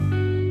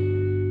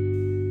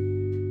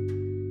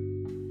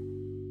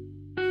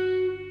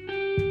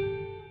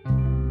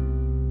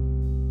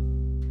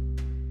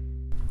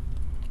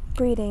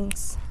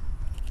Greetings.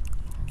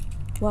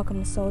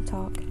 Welcome to Soul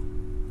Talk.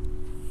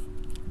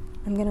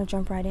 I'm going to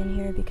jump right in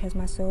here because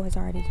my soul has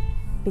already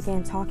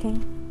began talking,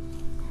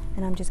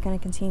 and I'm just going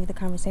to continue the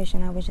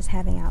conversation I was just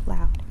having out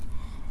loud.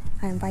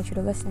 I invite you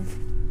to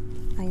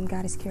listen. I am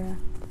Goddess Kira.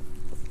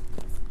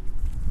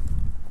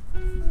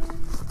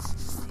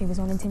 It was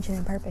on intention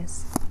and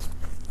purpose.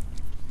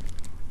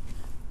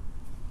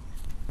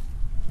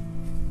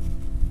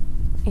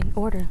 In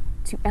order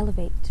to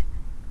elevate,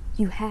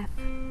 you have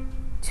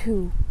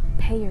to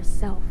pay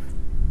yourself.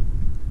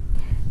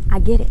 I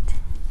get it.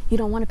 You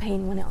don't want to pay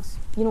anyone else.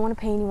 You don't want to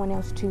pay anyone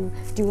else to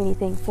do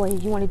anything for you.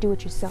 You want to do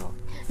it yourself.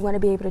 You want to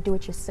be able to do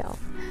it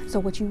yourself. So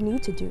what you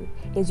need to do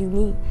is you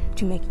need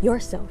to make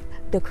yourself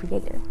the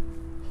creator.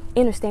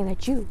 Understand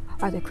that you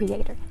are the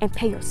creator and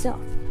pay yourself.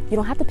 You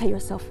don't have to pay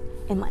yourself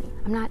in money.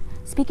 I'm not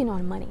speaking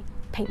on money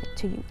payment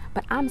to you,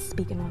 but I'm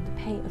speaking on the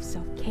pay of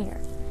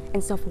self-care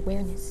and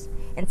self-awareness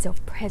and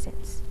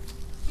self-presence.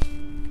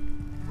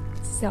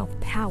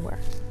 Self-power,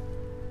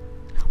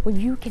 where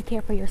you can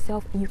care for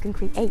yourself and you can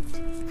create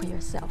for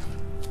yourself.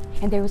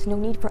 And there is no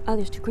need for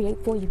others to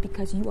create for you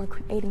because you are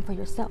creating for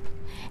yourself.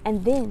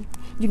 And then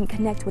you can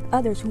connect with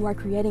others who are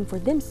creating for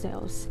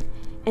themselves.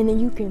 And then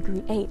you can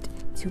create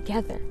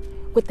together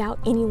without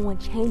anyone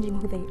changing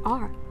who they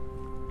are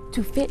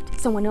to fit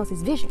someone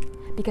else's vision.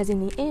 Because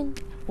in the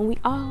end, when we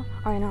all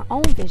are in our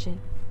own vision,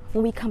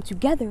 when we come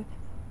together,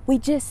 we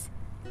just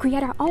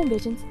create our own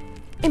visions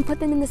and put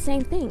them in the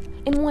same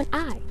thing, in one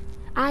eye.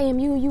 I am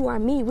you, you are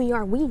me, we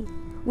are we.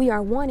 We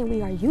are one and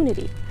we are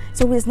unity.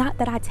 So it's not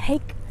that I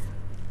take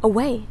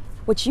away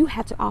what you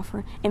have to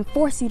offer and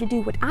force you to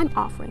do what I'm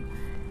offering.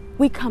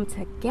 We come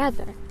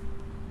together.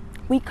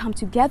 We come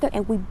together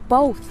and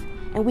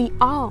we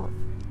all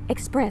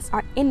express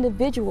our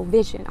individual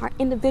vision, our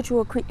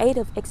individual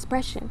creative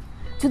expression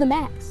to the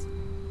max.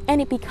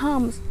 And it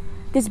becomes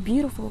this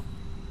beautiful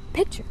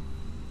picture.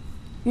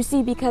 You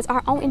see, because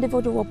our own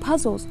individual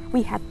puzzles,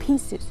 we have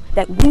pieces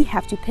that we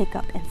have to pick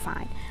up and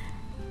find.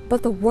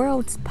 But the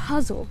world's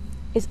puzzle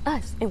is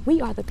us, and we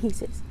are the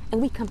pieces,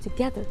 and we come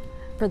together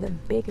for the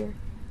bigger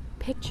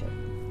picture.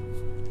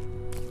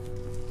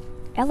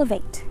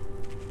 Elevate.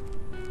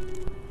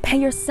 Pay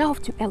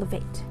yourself to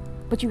elevate,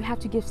 but you have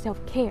to give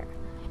self-care.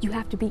 You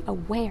have to be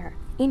aware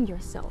in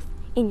yourself,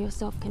 in your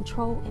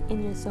self-control, and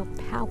in your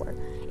self-power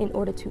in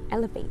order to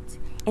elevate,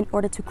 in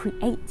order to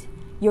create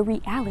your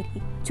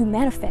reality, to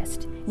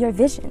manifest your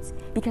visions,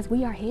 because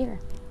we are here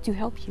to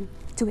help you,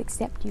 to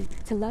accept you,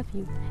 to love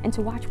you, and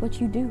to watch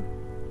what you do.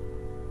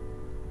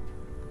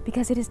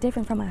 Because it is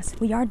different from us.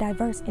 We are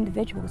diverse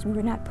individuals. We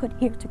were not put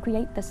here to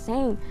create the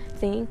same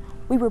thing.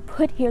 We were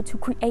put here to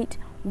create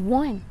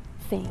one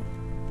thing.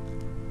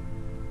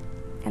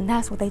 And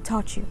that's what they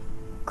taught you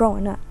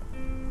growing up.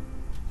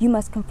 You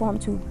must conform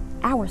to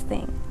our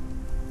thing.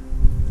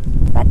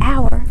 But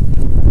our,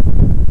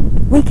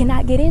 we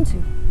cannot get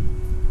into.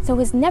 So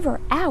it's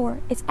never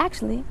our, it's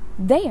actually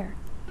there.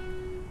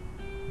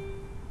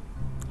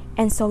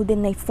 And so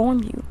then they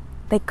form you,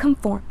 they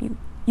conform you,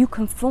 you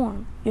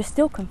conform, you're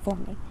still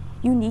conforming.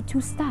 You need to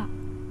stop.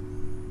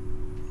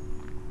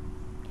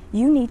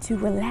 You need to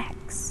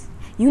relax.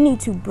 You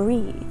need to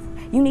breathe.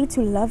 You need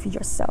to love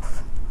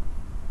yourself.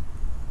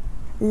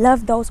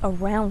 Love those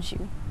around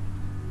you.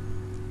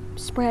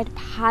 Spread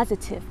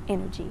positive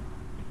energy.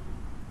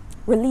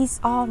 Release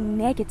all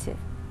negative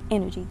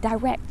energy.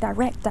 Direct.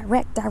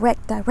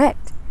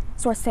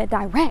 So I said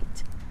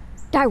direct.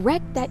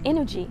 Direct that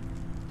energy.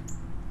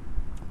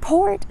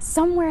 Pour it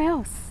somewhere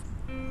else.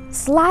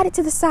 Slide it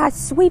to the side.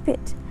 Sweep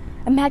it.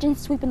 Imagine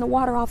sweeping the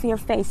water off of your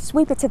face.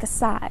 Sweep it to the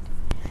side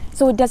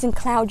so it doesn't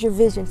cloud your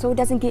vision, so it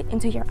doesn't get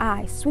into your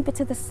eyes. Sweep it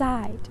to the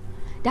side.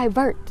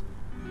 Divert.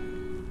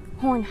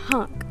 Horn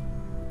honk.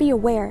 Be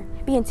aware.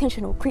 Be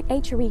intentional.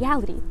 Create your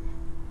reality.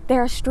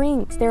 There are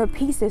strings, there are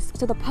pieces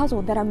to the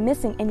puzzle that are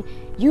missing, and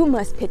you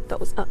must pick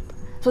those up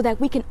so that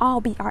we can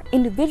all be our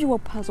individual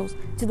puzzles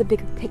to the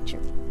bigger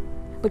picture.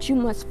 But you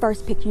must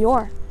first pick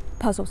your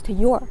puzzles to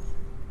your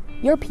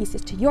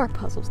pieces to your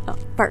puzzles up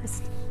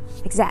first.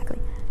 Exactly.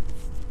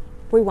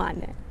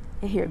 Rewind that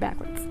and hear it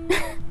backwards.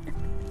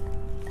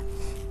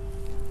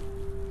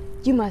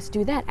 You must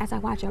do that as I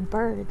watch a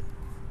bird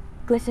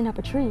glisten up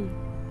a tree.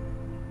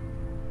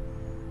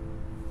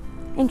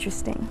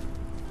 Interesting.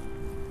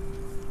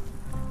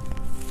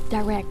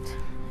 Direct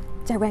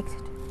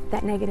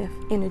that negative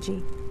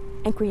energy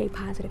and create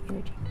positive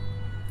energy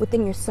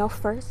within yourself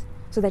first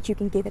so that you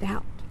can give it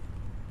out.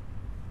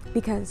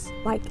 Because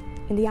like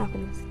in The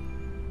Alchemist,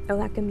 El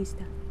Alchemista.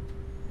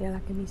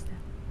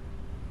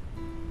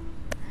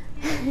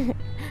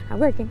 I'm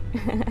working.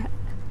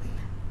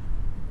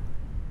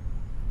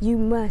 You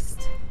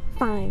must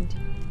find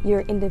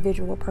your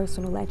individual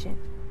personal legend.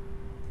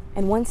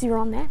 And once you're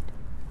on that,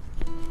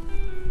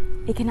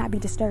 it cannot be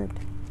disturbed.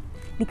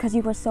 Because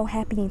you are so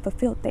happy and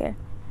fulfilled there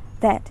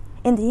that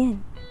in the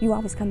end, you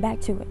always come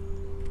back to it.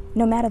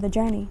 No matter the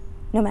journey,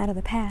 no matter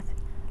the path,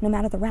 no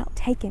matter the route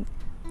taken,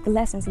 the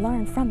lessons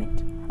learned from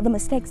it, or the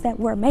mistakes that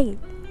were made.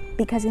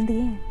 Because in the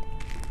end,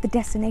 the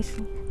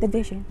destination, the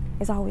vision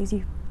is always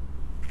you.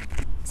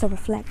 So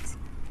reflect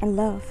and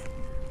love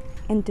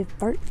and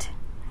divert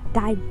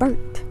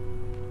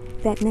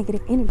that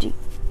negative energy.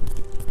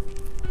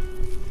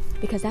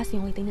 Because that's the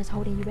only thing that's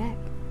holding you back.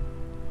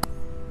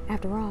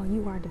 After all,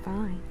 you are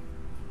divine.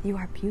 You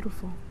are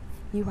beautiful.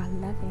 You are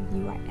loving.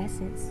 You are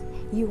essence.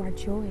 You are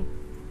joy.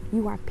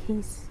 You are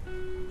peace.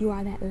 You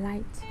are that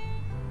light,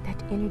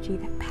 that energy,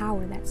 that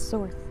power, that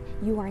source.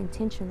 You are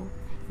intentional.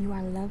 You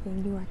are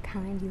loving. You are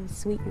kind. You are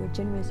sweet. You are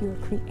generous. You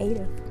are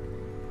creative.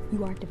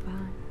 You are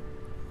divine.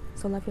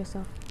 So love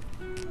yourself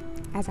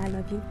as I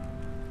love you,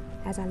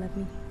 as I love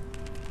me.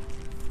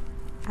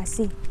 I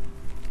see.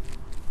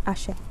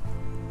 Ashe.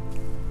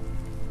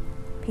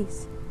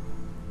 Peace.